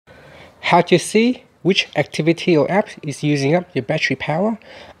how to see which activity or app is using up your battery power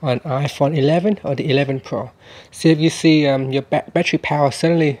on iPhone 11 or the 11 Pro. So if you see your battery power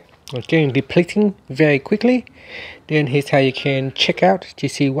suddenly getting depleting very quickly, then here's how you can check out to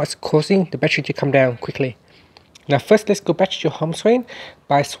see what's causing the battery to come down quickly. Now first, let's go back to your home screen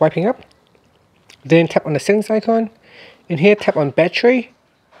by swiping up. Then tap on the settings icon, and here tap on battery,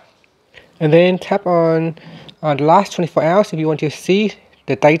 and then tap on the last 24 hours if you want to see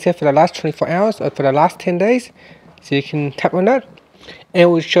the data for the last 24 hours or for the last 10 days. So you can tap on that, and it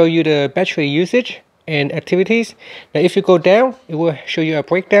will show you the battery usage and activities. Now if you go down, it will show you a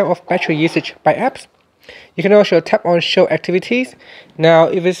breakdown of battery usage by apps. You can also tap on show activities. Now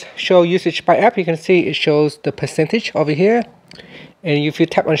if it's show usage by app, you can see it shows the percentage over here. And if you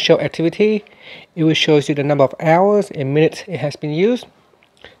tap on show activity, it will show you the number of hours and minutes it has been used.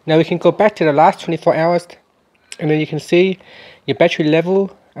 Now we can go back to the last 24 hours, and then you can see your battery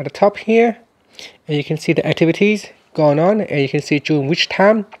level at the top here, and you can see the activities going on, and you can see during which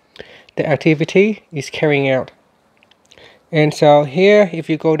time the activity is carrying out. And so here, if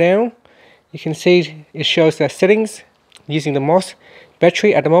you go down, you can see it shows the settings using the most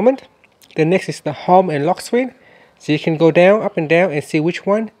battery at the moment. The next is the home and lock screen, so you can go down, up and down, and see which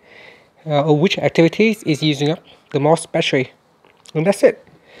one or which activities is using up the most battery. And that's it.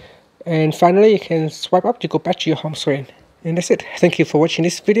 And finally, you can swipe up to go back to your home screen. And that's it. Thank you for watching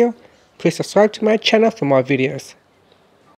this video. Please subscribe to my channel for more videos.